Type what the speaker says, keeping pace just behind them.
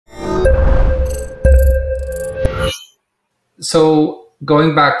So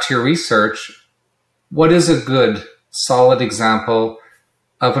going back to your research, what is a good, solid example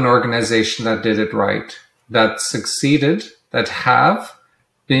of an organization that did it right, that succeeded, that have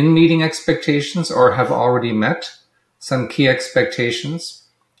been meeting expectations or have already met some key expectations,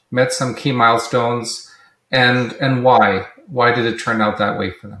 met some key milestones, and why? Why did it turn out that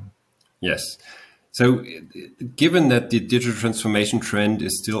way for them? Yes. So given that the digital transformation trend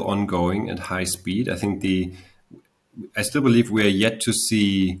is still ongoing at high speed, I still believe we are yet to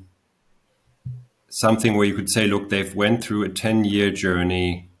see something where you could say, look, they've went through a 10-year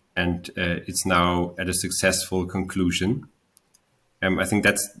journey and it's now at a successful conclusion. I think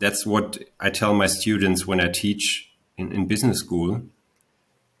that's what I tell my students when I teach in business school.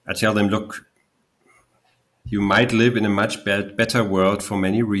 I tell them, look, you might live in a much better world for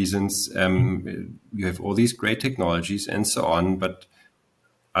many reasons. You have all these great technologies and so on, but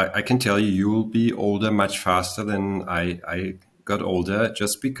I can tell you, you will be older much faster than I got older,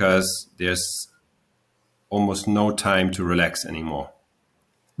 just because there's almost no time to relax anymore.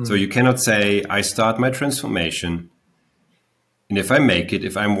 So you cannot say, I start my transformation, and if I make it,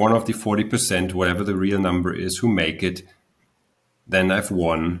 if I'm one of the 40%, whatever the real number is, who make it, then I've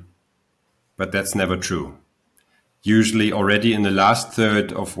won. But that's never true. Usually already in the last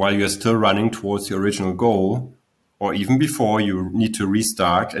third of while you're still running towards the original goal, or even before, you need to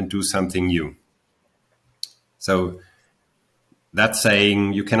restart and do something new. So that's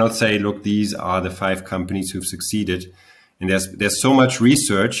saying, you cannot say, look, these are the 5 companies who've succeeded. And there's so much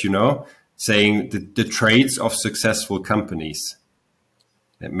research, saying the traits of successful companies.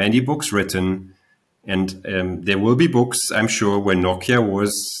 There are many books written, and there will be books, I'm sure, where Nokia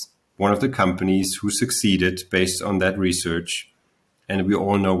was one of the companies who succeeded based on that research. And we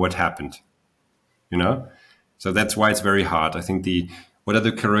all know what happened, So that's why it's very hard. I think what are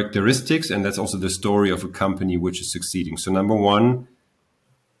the characteristics? And that's also the story of a company which is succeeding. So number one,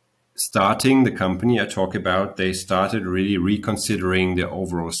 starting the company I talk about, they started really reconsidering their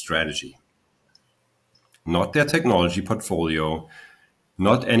overall strategy. Not their technology portfolio,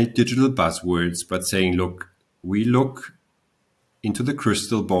 not any digital buzzwords, but saying, look, we look into the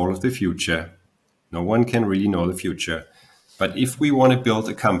crystal ball of the future. No one can really know the future. But if we want to build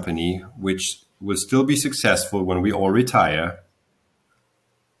a company which will still be successful when we all retire,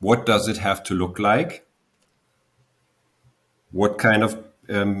 what does it have to look like? What kind of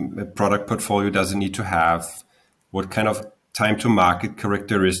product portfolio does it need to have? What kind of time to market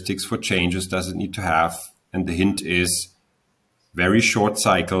characteristics for changes does it need to have? And the hint is very short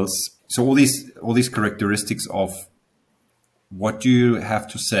cycles. So all these characteristics of what do you have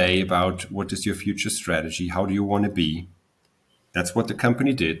to say about what is your future strategy? How do you want to be? That's what the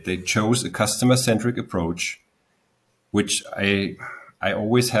company did. They chose a customer-centric approach, which I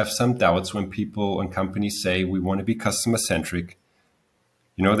always have some doubts when people and companies say we want to be customer-centric.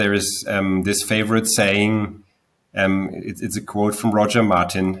 There is this favorite saying, it's a quote from Roger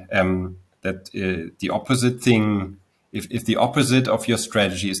Martin, that the opposite thing, if the opposite of your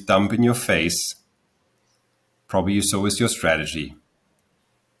strategy is dump in your face, probably so is your strategy.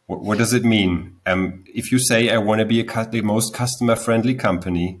 What does it mean? If you say, I want to be the most customer-friendly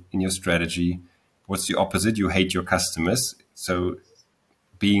company in your strategy, what's the opposite? You hate your customers. So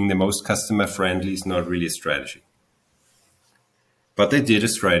being the most customer-friendly is not really a strategy. But they did a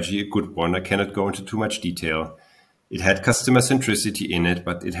strategy, a good one. I cannot go into too much detail. It had customer centricity in it,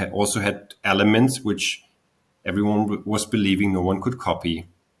 but it also had elements which everyone was believing no one could copy.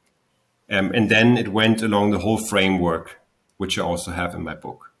 And then it went along the whole framework, which I also have in my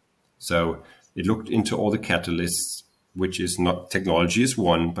book. So it looked into all the catalysts, which is not technology is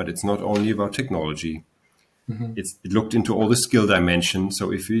one, but it's not only about technology. Mm-hmm. It looked into all the skill dimensions.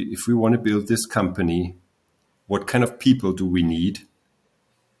 So if we want to build this company, what kind of people do we need?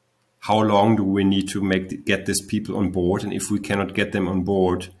 How long do we need to get these people on board? And if we cannot get them on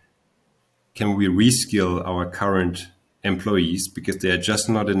board, can we reskill our current employees because they are just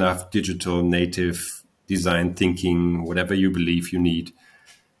not enough digital native design thinking, whatever you believe you need.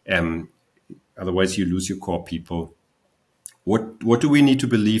 Otherwise you lose your core people. What do we need to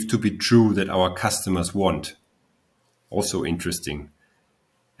believe to be true that our customers want? Also interesting.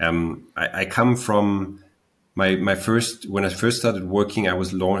 I come from when I first started working, I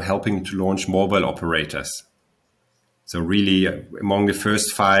was helping to launch mobile operators. So really among the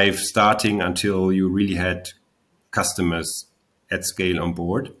first 5 starting until you really had customers at scale on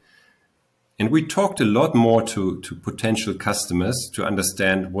board. And we talked a lot more to potential customers to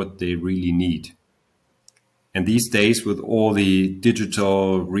understand what they really need. And these days with all the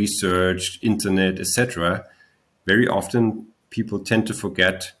digital research, internet, etc., very often people tend to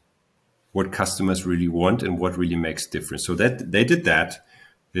forget what customers really want and what really makes difference. So that they did that.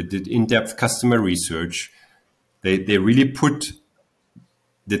 They did in-depth customer research. They really put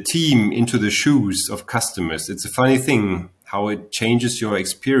the team into the shoes of customers. It's a funny thing how it changes your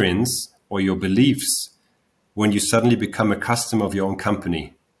experience or your beliefs when you suddenly become a customer of your own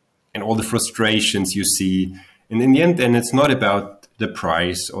company and all the frustrations you see. And in the end, then it's not about the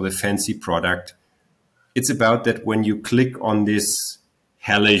price or the fancy product. It's about that when you click on this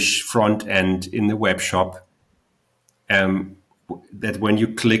hellish front end in the web shop, that when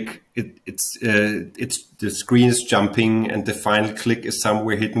you click, it's the screen is jumping and the final click is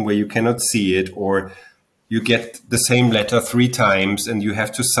somewhere hidden where you cannot see it, or you get the same letter 3 times and you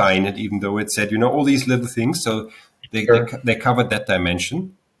have to sign it, even though it said, all these little things. So they covered that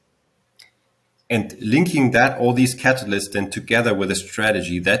dimension. And linking all these catalysts then together with a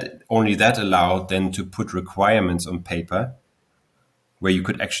strategy, that allowed then to put requirements on paper where you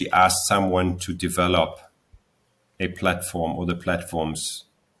could actually ask someone to develop a platform or the platforms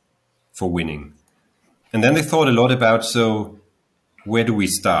for winning. And then they thought a lot about, so where do we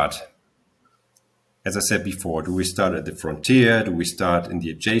start? As I said before, do we start at the frontier? Do we start in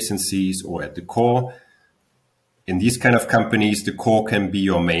the adjacencies or at the core? In these kind of companies, the core can be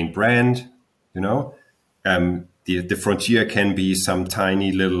your main brand. The frontier can be some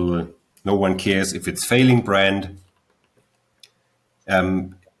tiny little, no one cares if it's failing brand.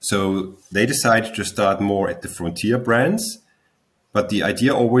 So they decided to start more at the frontier brands, but the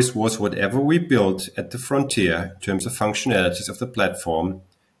idea always was whatever we built at the frontier in terms of functionalities of the platform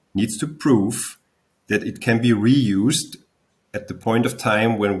needs to prove that it can be reused at the point of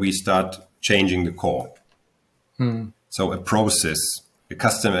time when we start changing the core. So a process, a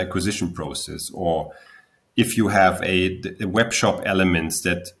customer acquisition process, or if you have a web shop elements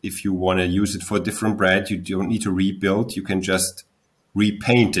that if you want to use it for a different brand, you don't need to rebuild, you can just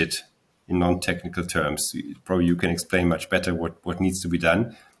repaint it in non-technical terms. Probably you can explain much better what needs to be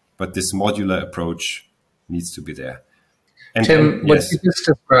done, but this modular approach needs to be there. And Tim, what you just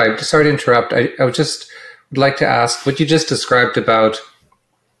described, sorry to interrupt, I would like to ask what you just described about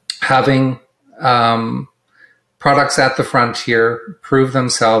having products at the frontier prove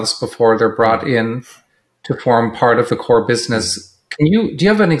themselves before they're brought in to form part of the core business. Do you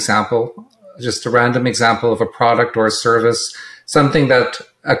have an example, just a random example of a product or a service, something that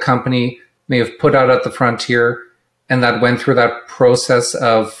a company may have put out at the frontier and that went through that process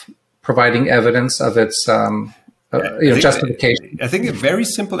of providing evidence of its justification? I think a very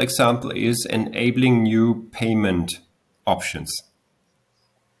simple example is enabling new payment options.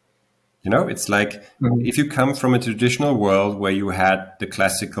 It's like if you come from a traditional world where you had the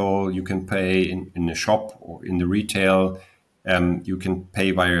classical, you can pay in a shop or in the retail, you can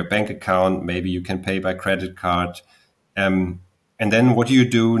pay via a bank account, maybe you can pay by credit card. And then what do you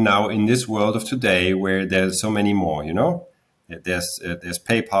do now in this world of today where there's so many more, There's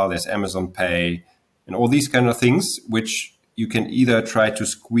PayPal, there's Amazon Pay, and all these kind of things, which you can either try to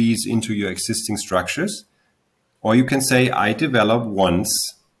squeeze into your existing structures, or you can say, I develop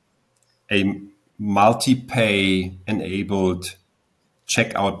once a multi-pay enabled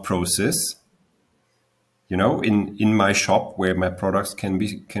checkout process, in my shop where my products can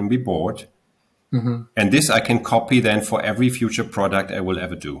be bought. And this I can copy then for every future product I will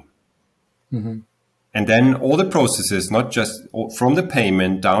ever do. And then all the processes, not just from the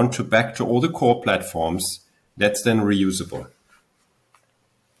payment down to back to all the core platforms, that's then reusable.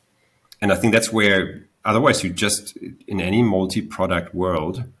 And I think that's where, otherwise you just, in any multi-product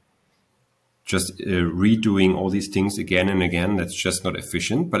world, just redoing all these things again and again, that's just not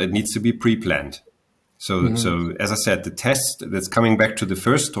efficient, but it needs to be pre-planned. So as I said, the test, that's coming back to the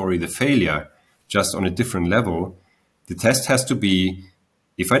first story, the failure, just on a different level, the test has to be,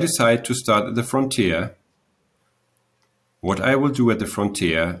 if I decide to start at the frontier, what I will do at the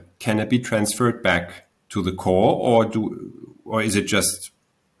frontier, can it be transferred back to the core, or is it just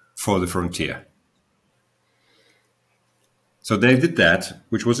for the frontier? So they did that,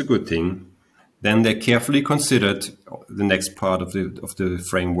 which was a good thing. Then they carefully considered the next part of the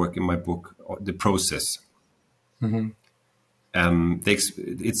framework in my book, the process.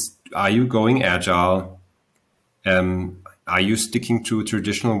 Are you going agile? Are you sticking to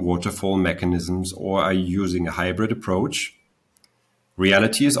traditional waterfall mechanisms, or are you using a hybrid approach?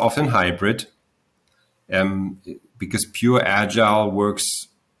 Reality is often hybrid, because pure agile works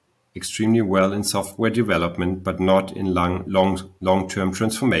extremely well in software development, but not in long-term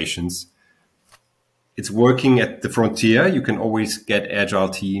transformations. It's working at the frontier. You can always get agile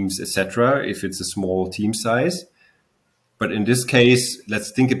teams, etc., if it's a small team size. But in this case,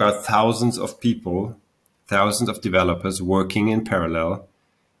 let's think about thousands of people, thousands of developers working in parallel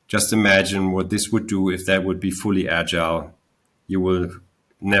just imagine what this would do if that would be fully agile. You will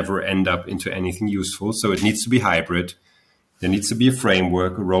never end up into anything useful. So it needs to be hybrid. There needs to be a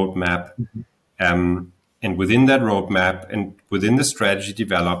framework, a roadmap. And within that roadmap and within the strategy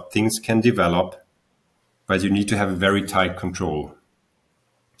developed, things can develop, but you need to have a very tight control.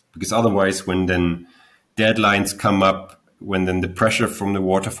 Because otherwise, when then deadlines come up, when then the pressure from the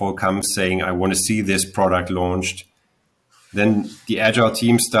waterfall comes saying, I want to see this product launched, then the agile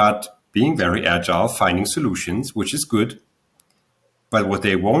teams start being very agile, finding solutions, which is good. But what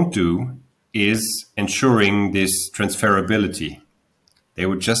they won't do is ensuring this transferability. They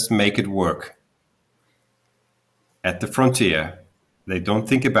would just make it work. At the frontier, they don't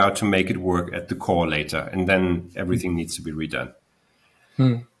think about to make it work at the core later, and then everything needs to be redone.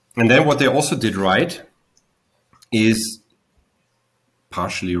 And then what they also did right is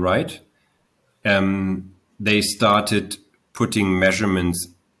partially right. They started putting measurements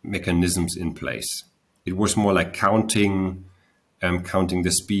mechanisms in place. It was more like counting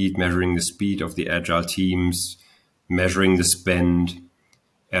the speed, measuring the speed of the agile teams, measuring the spend.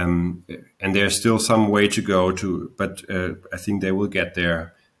 And there's still some way to go but I think they will get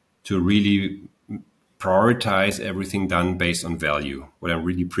there to really prioritize everything done based on value. What I'm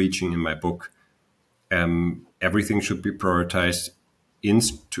really preaching in my book, everything should be prioritized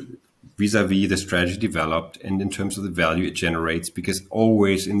vis-a-vis the strategy developed and in terms of the value it generates, because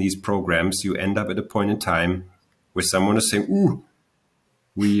always in these programs, you end up at a point in time where someone is saying, ooh,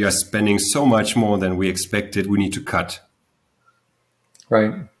 we are spending so much more than we expected, we need to cut.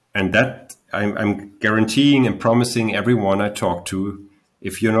 Right. And that I'm guaranteeing and promising everyone I talk to,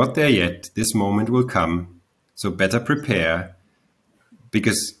 if you're not there yet, this moment will come. So better prepare,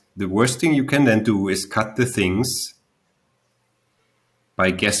 because the worst thing you can then do is cut the things by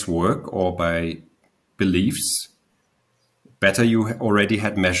guesswork or by beliefs. Better you already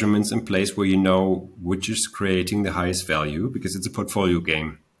had measurements in place where you know which is creating the highest value, because it's a portfolio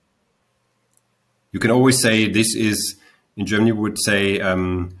game. You can always say this is, in Germany we would say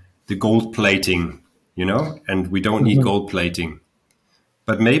the gold plating, and we don't need gold plating.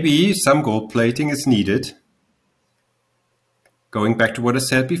 But maybe some gold plating is needed, going back to what I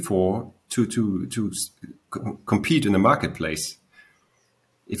said before, to compete in the marketplace.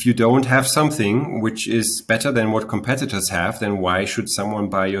 If you don't have something which is better than what competitors have, then why should someone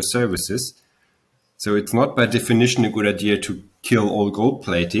buy your services? So it's not by definition a good idea to kill all gold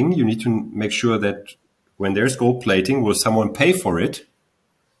plating. You need to make sure that when there's gold plating, will someone pay for it?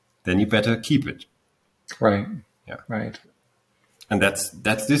 Then you better keep it. Right. Yeah. Right. And that's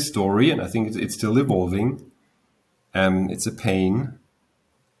this story, and I think it's still evolving. It's a pain.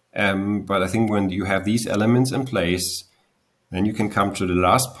 But I think when you have these elements in place, then you can come to the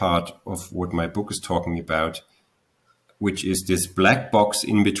last part of what my book is talking about, which is this black box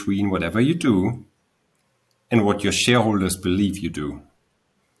in between whatever you do and what your shareholders believe you do.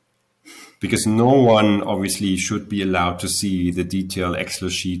 Because no one obviously should be allowed to see the detailed Excel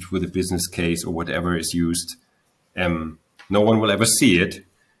sheet with a business case or whatever is used. No one will ever see it.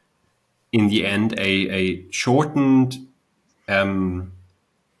 In the end, a shortened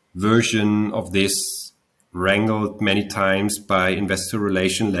version of this, wrangled many times by investor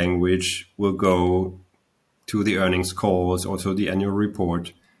relation language, will go to the earnings calls or to the annual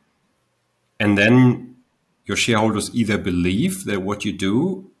report. And then your shareholders either believe that what you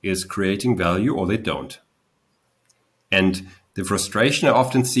do is creating value or they don't. And the frustration I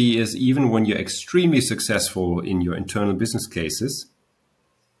often see is, even when you're extremely successful in your internal business cases,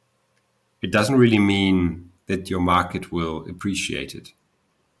 it doesn't really mean that your market will appreciate it.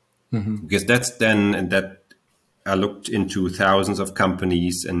 Because that's then, and that I looked into thousands of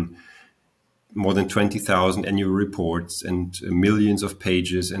companies and more than 20,000 annual reports and millions of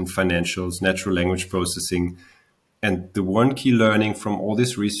pages and financials, natural language processing. And the one key learning from all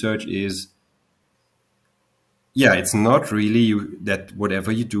this research is, it's not really that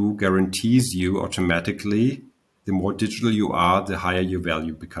whatever you do guarantees you automatically, the more digital you are, the higher your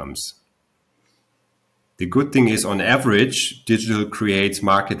value becomes. The good thing is, on average, digital creates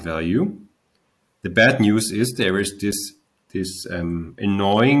market value. The bad news is there is this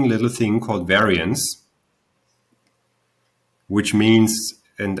annoying little thing called variance, which means,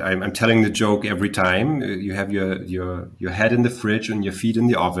 and I'm telling the joke every time, you have your head in the fridge and your feet in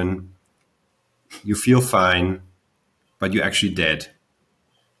the oven. You feel fine, but you're actually dead.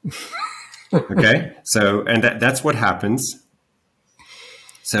 Okay, so that's what happens.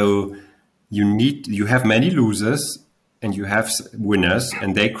 So you have many losers and you have winners,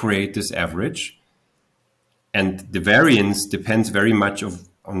 and they create this average. And the variance depends very much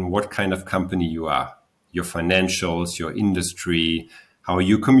on what kind of company you are, your financials, your industry, how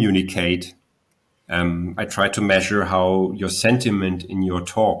you communicate. I try to measure how your sentiment in your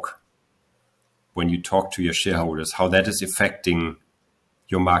talk, when you talk to your shareholders, how that is affecting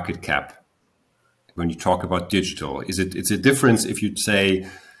your market cap. When you talk about digital, it's a difference if you say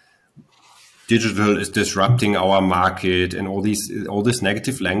digital is disrupting our market and all this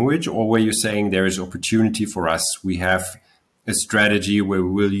negative language, or where you're saying there is opportunity for us. We have a strategy where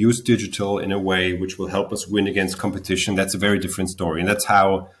we will use digital in a way which will help us win against competition. That's a very different story. And that's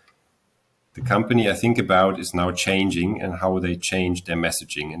how the company I think about is now changing, and how they change their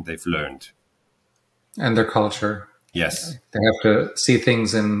messaging, and they've learned. And their culture. Yes. They have to see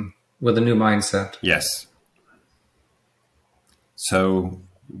things with a new mindset. Yes. So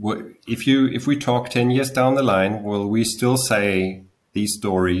if we talk 10 years down the line, will we still say these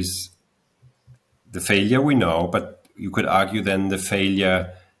stories? The failure we know, but you could argue then the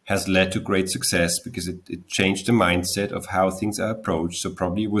failure has led to great success because it changed the mindset of how things are approached. So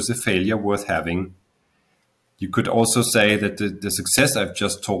probably it was a failure worth having. You could also say that the success I've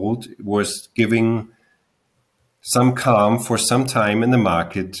just told was giving some calm for some time in the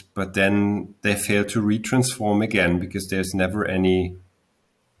market, but then they fail to retransform again because there's never any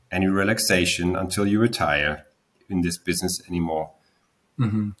relaxation until you retire in this business anymore.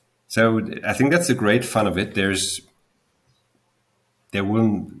 Mm-hmm. So I think that's the great fun of it. There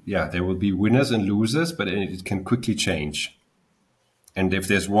will be winners and losers, but it can quickly change. And if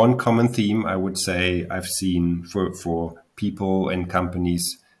there's one common theme, I would say I've seen for people and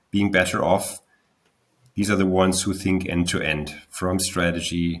companies being better off, these are the ones who think end to end, from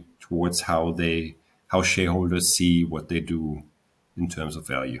strategy towards how shareholders see what they do in terms of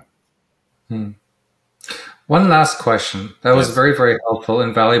value. One last question. That was very, very helpful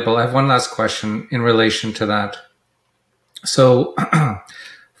and valuable. I have one last question in relation to that. So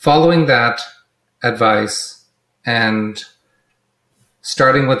following that advice and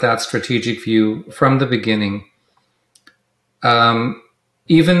starting with that strategic view from the beginning,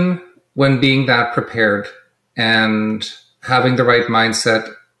 even when being that prepared and having the right mindset,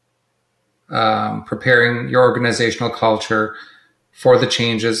 preparing your organizational culture for the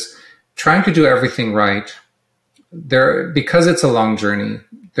changes, trying to do everything right, because it's a long journey,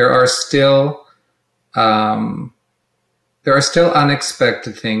 there are still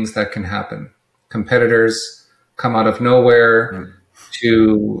unexpected things that can happen. Competitors come out of nowhere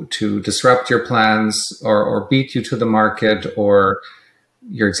to disrupt your plans or beat you to the market, or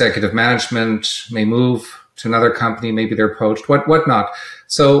your executive management may move to another company, maybe they're poached, whatnot.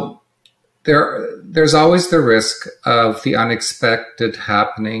 So there's always the risk of the unexpected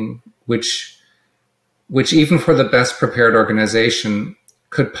happening, which even for the best prepared organization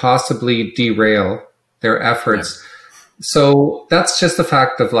could possibly derail their efforts. Yeah. So that's just a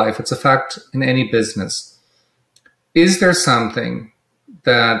fact of life. It's a fact in any business. Is there something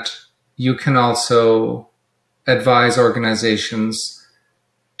that you can also advise organizations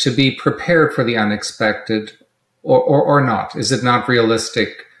to be prepared for the unexpected, or not? Is it not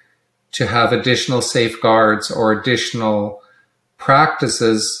realistic to have additional safeguards or additional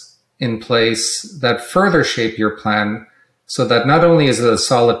practices in place that further shape your plan, so that not only is it a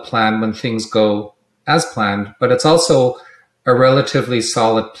solid plan when things go as planned, but it's also a relatively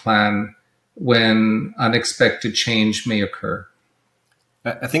solid plan when unexpected change may occur?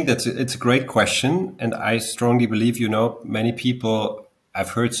 I think it's a great question. And I strongly believe, many people,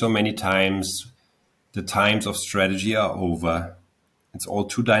 I've heard so many times, the times of strategy are over. It's all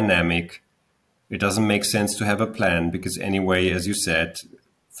too dynamic. It doesn't make sense to have a plan because anyway, as you said,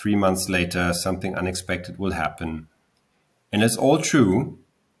 3 months later, something unexpected will happen. And it's all true.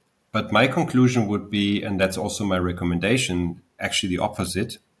 But my conclusion would be, and that's also my recommendation, actually the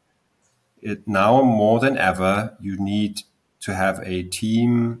opposite. Now more than ever, you need to have a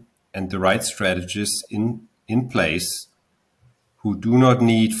team and the right strategists in place who do not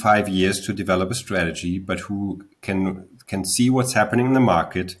need 5 years to develop a strategy, but who can see what's happening in the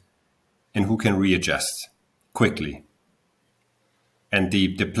market and who can readjust quickly. And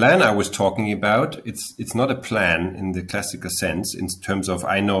the plan I was talking about, it's not a plan in the classical sense in terms of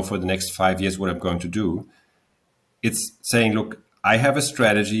I know for the next 5 years what I'm going to do. It's saying, look, I have a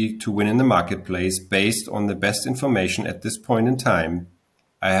strategy to win in the marketplace based on the best information at this point in time.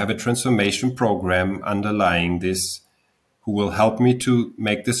 I have a transformation program underlying this who will help me to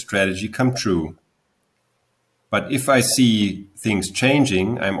make the strategy come true. But if I see things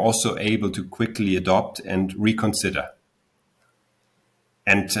changing, I'm also able to quickly adopt and reconsider.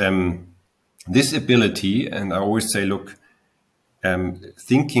 And this ability, and I always say, look,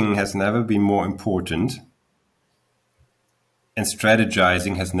 thinking has never been more important, and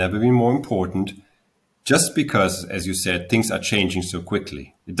strategizing has never been more important. just because, as you said, things are changing so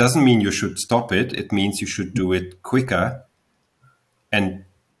quickly. It doesn't mean you should stop it. It means you should do it quicker and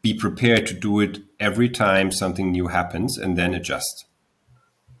be prepared to do it every time something new happens, and then adjust.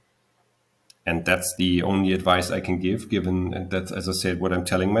 And that's the only advice I can give, given that, as I said, what I'm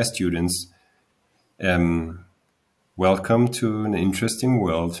telling my students. Welcome to an interesting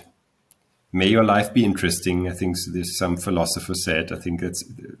world. May your life be interesting. I think there's some philosopher said. I think it's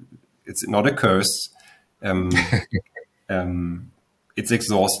not a curse. It's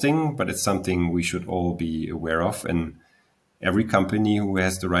exhausting, but it's something we should all be aware of. And every company who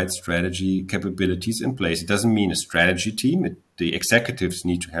has the right strategy capabilities in place, it doesn't mean a strategy team. The executives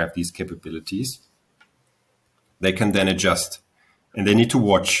need to have these capabilities. They can then adjust, and they need to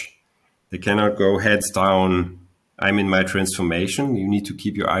watch. They cannot go heads down. I'm in my transformation. You need to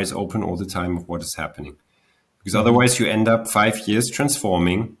keep your eyes open all the time of what is happening, because otherwise you end up 5 years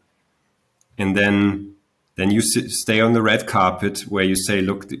transforming, and then you stay on the red carpet where you say,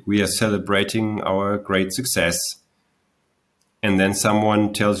 look, we are celebrating our great success. And then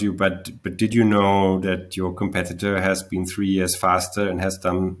someone tells you, but did you know that your competitor has been 3 years faster and has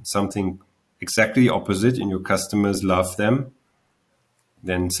done something exactly opposite, and your customers love them?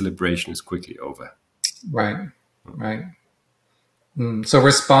 Then celebration is quickly over. Right, right. So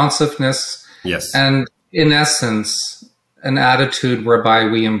responsiveness, yes, and in essence, an attitude whereby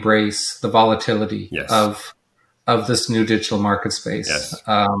we embrace the volatility yes. of this new digital market space, yes.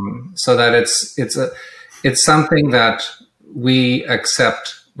 So that it's something that we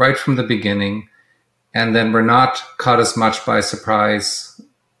accept right from the beginning, and then we're not caught as much by surprise.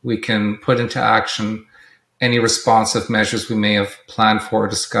 We can put into action any responsive measures we may have planned for or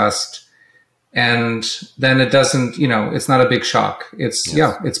discussed. And then it doesn't, it's not a big shock. It's,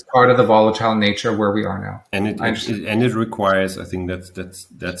 yes. It's part of the volatile nature where we are now. And it requires, I think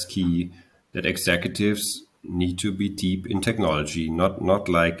that's key, that executives need to be deep in technology, not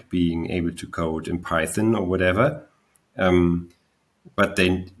like being able to code in Python or whatever. But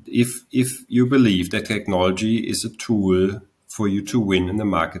then if you believe that technology is a tool for you to win in the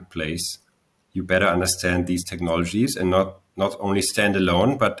marketplace, you better understand these technologies, and not only stand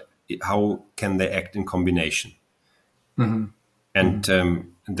alone, but how can they act in combination. Mm-hmm. And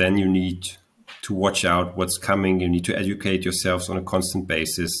then you need to watch out what's coming. You need to educate yourselves on a constant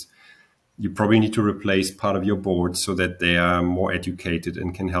basis. You probably need to replace part of your board so that they are more educated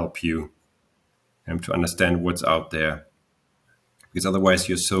and can help you to understand what's out there. Because otherwise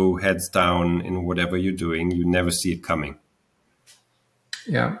you're so heads down in whatever you're doing, you never see it coming.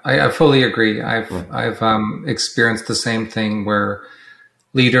 Yeah, I fully agree. I've experienced the same thing where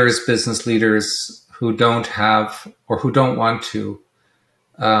business leaders who don't have or who don't want to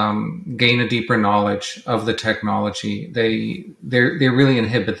gain a deeper knowledge of the technology, they really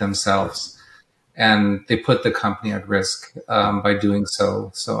inhibit themselves, and they put the company at risk by doing so.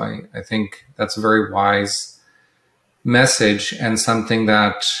 So I think that's a very wise message, and something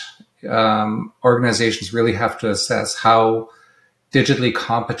that organizations really have to assess. How digitally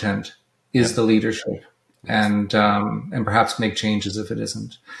competent is the leadership, and perhaps make changes if it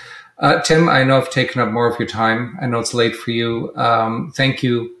isn't. Tim, I know I've taken up more of your time. I know it's late for you. Thank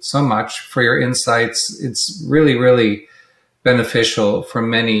you so much for your insights. It's really, really beneficial for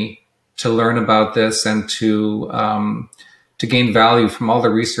many to learn about this, and to gain value from all the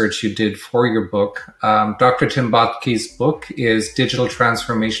research you did for your book. Dr. Tim Bottke's book is Digital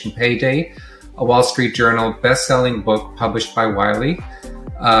Transformation Payday, a Wall Street Journal best-selling book published by Wiley.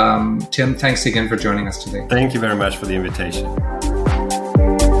 Tim, thanks again for joining us today. Thank you very much for the invitation.